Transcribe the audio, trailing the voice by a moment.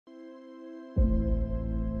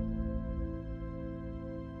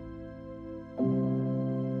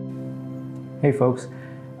Hey folks,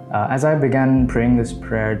 as I began praying this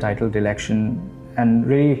prayer titled Election and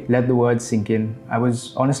really let the words sink in, I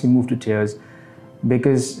was honestly moved to tears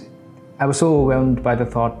because I was so overwhelmed by the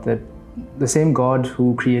thought that the same God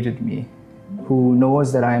who created me, who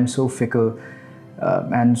knows that I am so fickle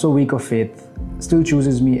and so weak of faith, still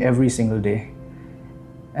chooses me every single day.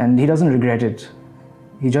 And He doesn't regret it.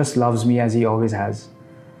 He just loves me as He always has.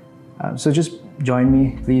 So just join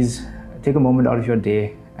me, please take a moment out of your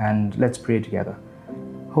day and let's pray together.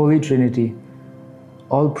 Holy Trinity,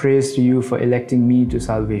 all praise to you for electing me to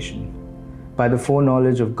salvation, by the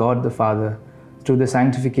foreknowledge of God the Father, through the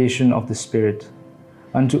sanctification of the Spirit,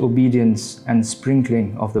 unto obedience and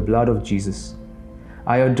sprinkling of the blood of Jesus.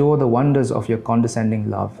 I adore the wonders of your condescending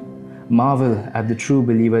love, marvel at the true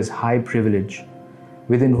believer's high privilege,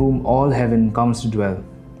 within whom all heaven comes to dwell,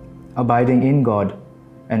 abiding in God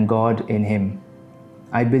and God in Him.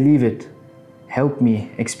 I believe it. Help me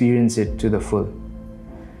experience it to the full.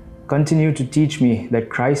 Continue to teach me that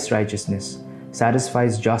Christ's righteousness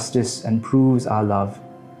satisfies justice and proves our love.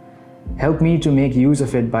 Help me to make use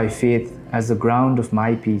of it by faith as the ground of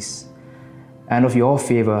my peace and of your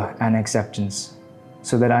favor and acceptance,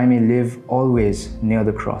 so that I may live always near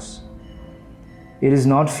the cross. It is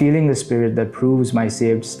not feeling the Spirit that proves my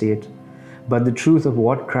saved state, but the truth of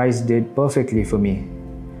what Christ did perfectly for me.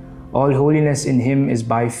 All holiness in Him is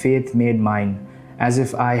by faith made mine, as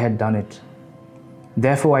if I had done it.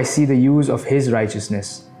 Therefore I see the use of His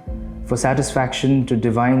righteousness, for satisfaction to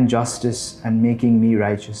divine justice and making me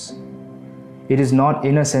righteous. It is not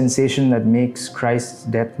inner sensation that makes Christ's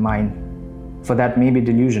death mine, for that may be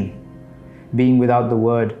delusion, being without the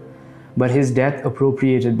Word, but His death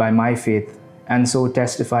appropriated by my faith, and so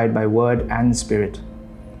testified by word and spirit.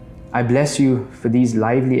 I bless you for these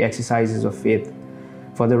lively exercises of faith,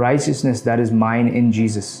 for the righteousness that is mine in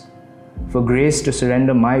Jesus, for grace to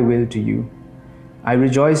surrender my will to you. I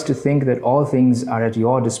rejoice to think that all things are at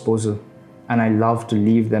your disposal, and I love to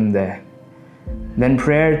leave them there. Then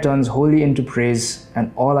prayer turns wholly into praise,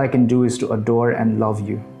 and all I can do is to adore and love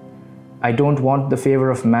you. I don't want the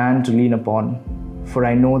favor of man to lean upon, for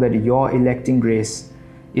I know that your electing grace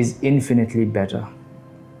is infinitely better.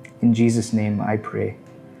 In Jesus' name I pray.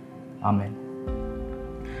 Amen.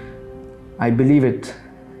 I believe it.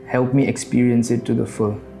 Help me experience it to the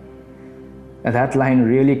full. Now, that line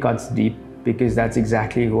really cuts deep because that's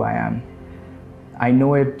exactly who I am. I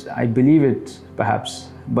know it, I believe it perhaps,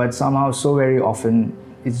 but somehow so very often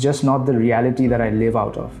it's just not the reality that I live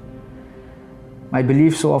out of. My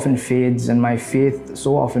belief so often fades and my faith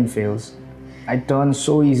so often fails. I turn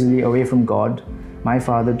so easily away from God, my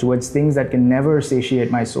Father, towards things that can never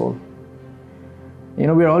satiate my soul. You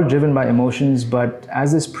know, we're all driven by emotions, but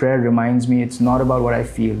as this prayer reminds me, it's not about what I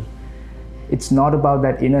feel. It's not about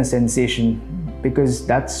that inner sensation, because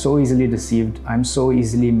that's so easily deceived. I'm so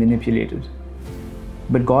easily manipulated.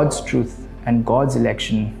 But God's truth and God's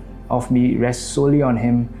election of me rests solely on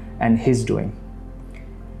Him and His doing.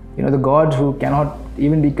 You know, the God who cannot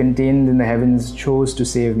even be contained in the heavens chose to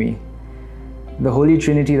save me. The Holy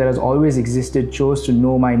Trinity that has always existed chose to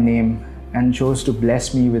know my name and chose to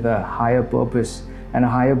bless me with a higher purpose and a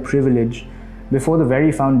higher privilege before the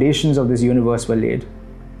very foundations of this universe were laid.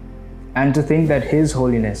 And to think that His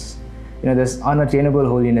holiness, this unattainable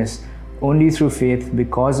holiness, only through faith,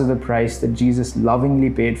 because of the price that Jesus lovingly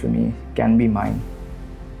paid for me, can be mine.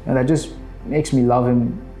 And that just makes me love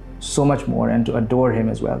Him so much more and to adore Him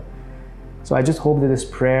as well. So I just hope that this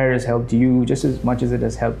prayer has helped you just as much as it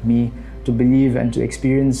has helped me to believe and to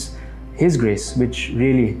experience His grace, which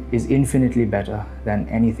really is infinitely better than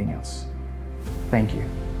anything else. Thank you.